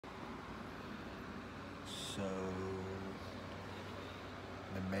So,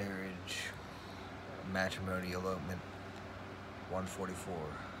 the marriage, matrimony, elopement, 144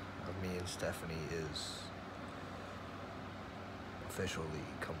 of me and Stephanie is officially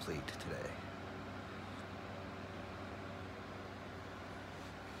complete today.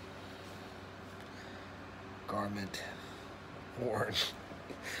 Garment worn.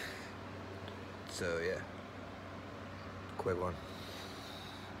 So yeah, quick one.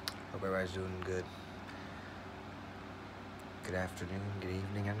 Hope everybody's doing good. Good afternoon, good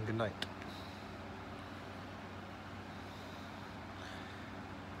evening, and good night.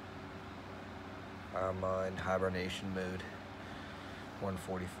 I'm in hibernation mode,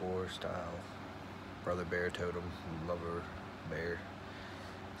 144 style, brother bear totem, lover bear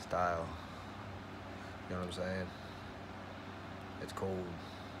style. You know what I'm saying? It's cold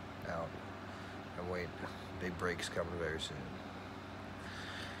out. I'm waiting. Big break's coming very soon.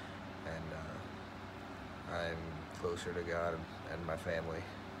 And I'm closer to God and my family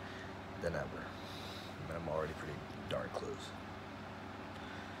than ever. And I'm already pretty darn close.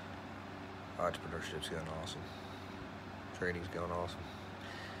 Entrepreneurship's going awesome. Training's going awesome.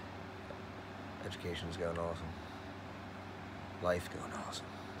 Education's going awesome. Life's going awesome.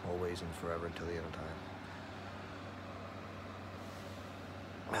 Always and forever until the end of time.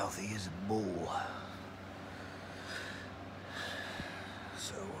 Healthy as a bull.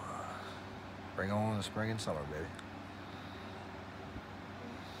 So, bring on the spring and summer, baby.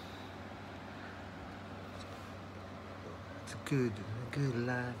 It's a good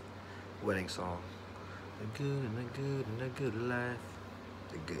life. Wedding song. A good and a good and a good life.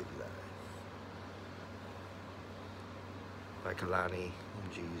 The good life. By Kalani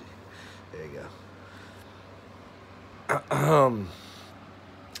and Jeezy. There you go.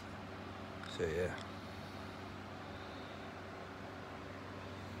 So yeah.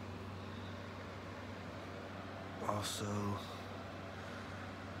 Also,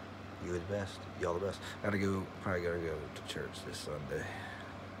 you the best. Y'all the best. Probably gotta go to church this Sunday.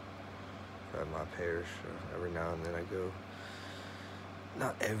 At my parish. Every now and then I go.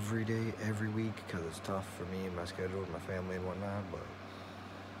 Not every day, every week, because it's tough for me and my schedule and my family and whatnot, but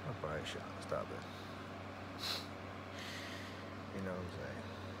I'll probably stop it. You know what I'm saying?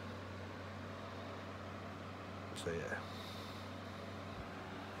 So yeah.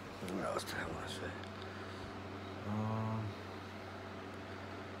 What else did I want to say?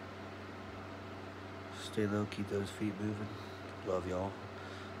 Stay low, keep those feet moving. Love y'all.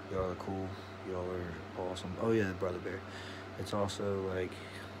 Y'all are cool. Y'all are awesome. Oh yeah, brother bear. It's also like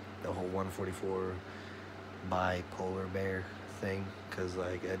the whole 144 bipolar bear thing, because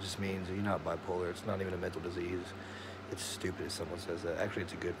like that just means you're not bipolar. It's not even a mental disease. It's stupid if someone says that. Actually,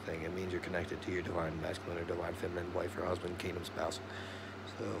 it's a good thing. It means you're connected to your divine masculine or divine feminine wife or husband, kingdom spouse.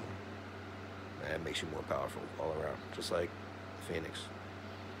 So that makes you more powerful all around, just like the phoenix.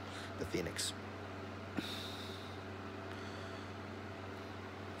 The phoenix.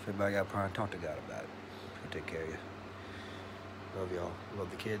 If anybody got a problem, talk to God about it. He'll take care of you. Love y'all.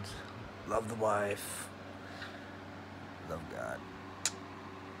 Love the kids. Love the wife. Love God.